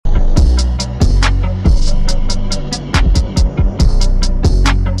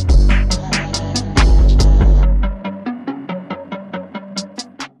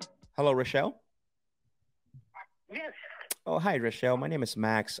Rochelle? Yes. Oh, hi, Rochelle. My name is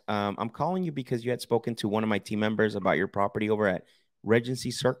Max. I'm calling you because you had spoken to one of my team members about your property over at Regency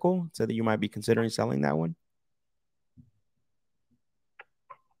Circle. Said that you might be considering selling that one.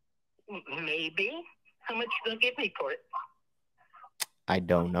 Maybe. How much they'll give me for it? I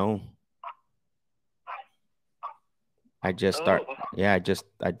don't know. I just start. Oh. Yeah, this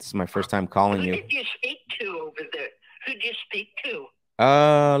is my first time calling Who you. did you speak to over there? Who did you speak to?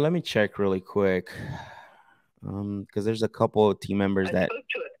 Let me check really quick. Because there's a couple of team members I that. spoke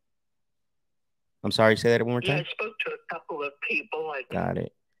to it. I'm sorry, say that one more Yeah, I time. spoke to a couple of people. Got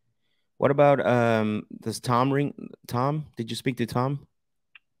it. What about does Tom ring? Tom, did you speak to Tom?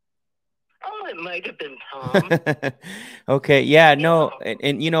 Oh, it might have been Tom. Okay, yeah, no,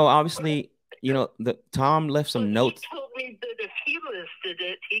 and obviously, the Tom left But some he notes. told me that if he listed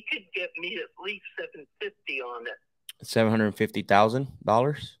it, he could get me at least $750 on it.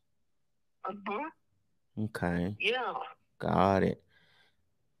 $750,000. Uh-huh. Okay, Yeah. got it.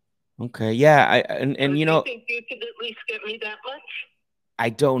 Okay, yeah, Do you think you could at least get me that much? I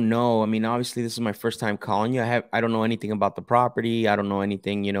don't know. I mean, obviously, this is my first time calling you. I don't know anything about the property. I don't know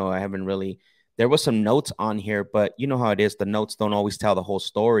anything. I haven't really. There was some notes on here, but you know how it is. The notes don't always tell the whole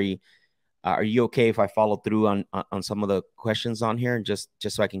story. Are you okay if I follow through on some of the questions on here, and just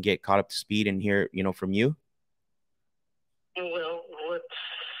so I can get caught up to speed and hear from you? Well, let's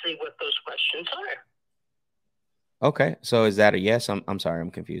see what those questions are. Okay, so is that a yes? I'm sorry,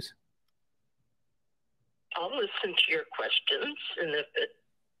 I'm confused. I'll listen to your questions, and if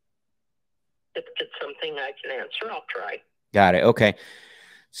it's something I can answer, I'll try. Got it. Okay.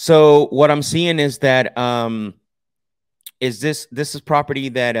 So what I'm seeing is that is this is property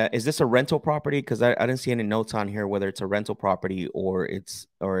that is this a rental property? Because I didn't see any notes on here whether it's a rental property or if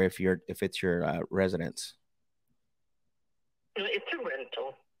it's your residence. It's a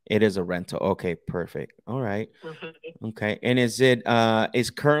rental. It is a rental. Okay, perfect. All right. Mm-hmm. Okay. And is it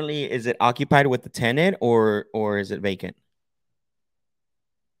is it occupied with the tenant or is it vacant?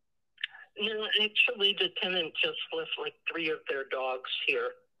 No, actually, the tenant just left like 3 of their dogs here.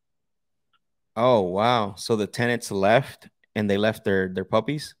 Oh, wow. So the tenants left and they left their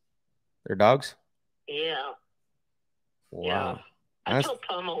puppies, their dogs? Yeah. Wow. Yeah. I told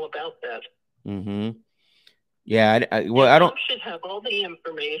Tom all about that. Mm-hmm. Yeah. I don't. Tom should have all the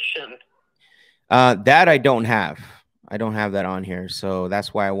information. That I don't have. I don't have that on here. So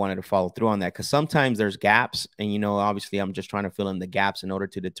that's why I wanted to follow through on that. Because sometimes there's gaps. And, obviously I'm just trying to fill in the gaps in order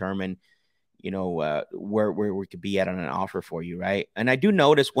to determine, where we could be at on an offer for you. Right. And I do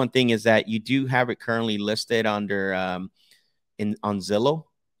notice one thing is that you do have it currently listed under on Zillow.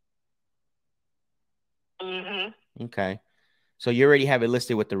 Mm-hmm. Okay. So you already have it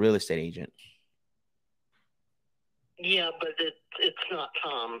listed with the real estate agent. Yeah, but it's not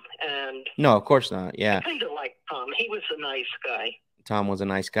Tom. And no, of course not. Yeah. I kind of like Tom. He was a nice guy. Tom was a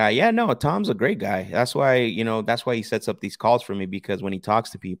nice guy. Yeah, no, Tom's a great guy. That's why, that's why he sets up these calls for me, because when he talks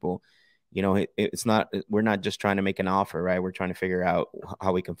to people, it's not, we're not just trying to make an offer, right? We're trying to figure out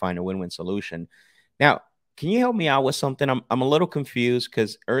how we can find a win-win solution. Now, can you help me out with something? I'm a little confused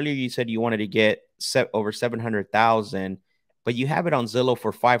because earlier you said you wanted to get over 700,000, but you have it on Zillow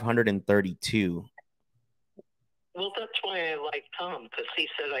for 532. Well, that's why I like Tom, because he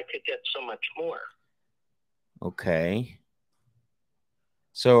said I could get so much more. Okay.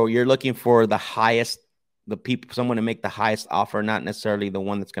 So you're looking for the highest, someone to make the highest offer, not necessarily the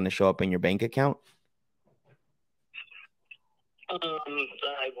one that's going to show up in your bank account? I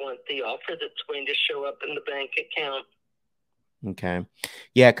want the offer that's going to show up in the bank account. Okay.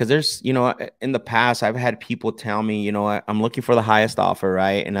 Yeah, because there's, in the past, I've had people tell me, I'm looking for the highest offer,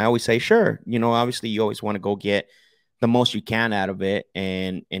 right? And I always say, sure. Obviously, you always want to go get the most you can out of it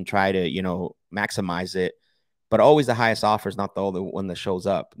and try to, maximize it. But always the highest offer is not the only one that shows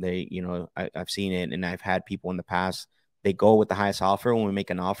up. They, I've seen it, and I've had people in the past, they go with the highest offer when we make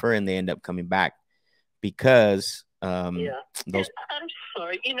an offer, and they end up coming back because yeah. I'm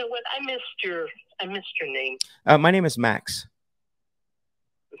sorry. You know what? I missed your name. My name is Max.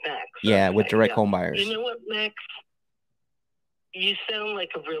 Max. Yeah, okay, with Direct Home Buyers. You know what, Max? You sound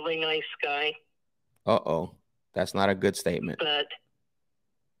like a really nice guy. Uh-oh. That's not a good statement. But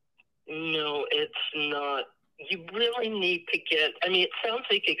no, it's not. You really need to get, it sounds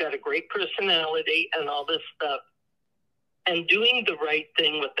like you got a great personality and all this stuff. And doing the right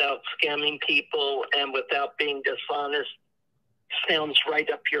thing without scamming people and without being dishonest sounds right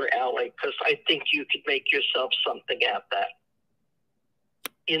up your alley, because I think you could make yourself something at that.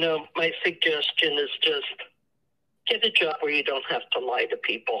 My suggestion is just get a job where you don't have to lie to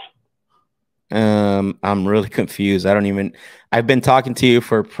people. I'm really confused. I've been talking to you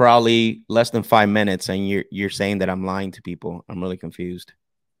for probably less than 5 minutes and you're saying that I'm lying to people. I'm really confused.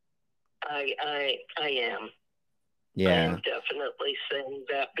 I am. I Yeah. am definitely saying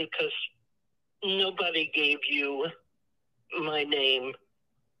that because nobody gave you my name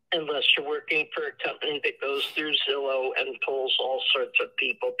unless you're working for a company that goes through Zillow and pulls all sorts of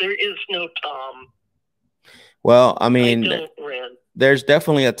people. There is no Tom. Well, I I mean, don't rent. there's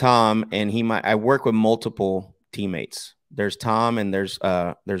definitely a Tom, and I work with multiple teammates. There's Tom and there's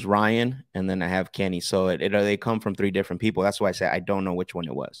Ryan, and then I have Kenny. So they come from 3 different people. That's why I say I don't know which one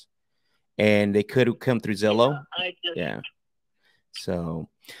it was. And they could come through Zillow. Yeah. So,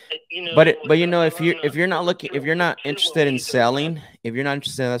 but if you're not looking, if you're not interested in selling, if you're not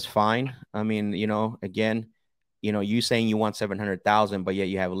interested, that's fine. I mean, again, you saying you want 700,000, but yet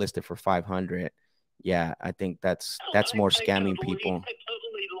you have it listed for 500. Yeah, I think that's more scamming people. I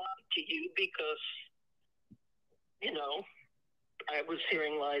totally lied to you because I was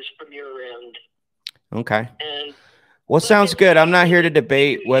hearing lies from your end. Okay. And well, sounds good. I'm not here to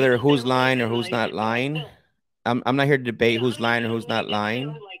debate whether who's lying or who's not lying. I'm not here to debate who's lying or who's not lying.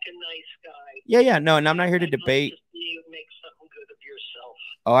 Like a nice guy. Yeah, no, and I'm not here to debate. You make something good of yourself.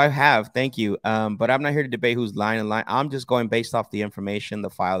 Oh, I have. Thank you. But I'm not here to debate who's lying and lying. I'm just going based off the information, the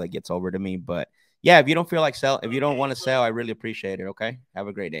file that gets over to me. But yeah, if you don't feel like if you don't want to sell, I really appreciate it. Okay. Have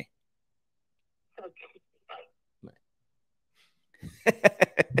a great day.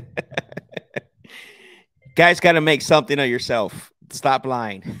 Guys, got to make something of yourself. Stop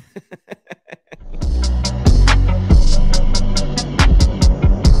lying.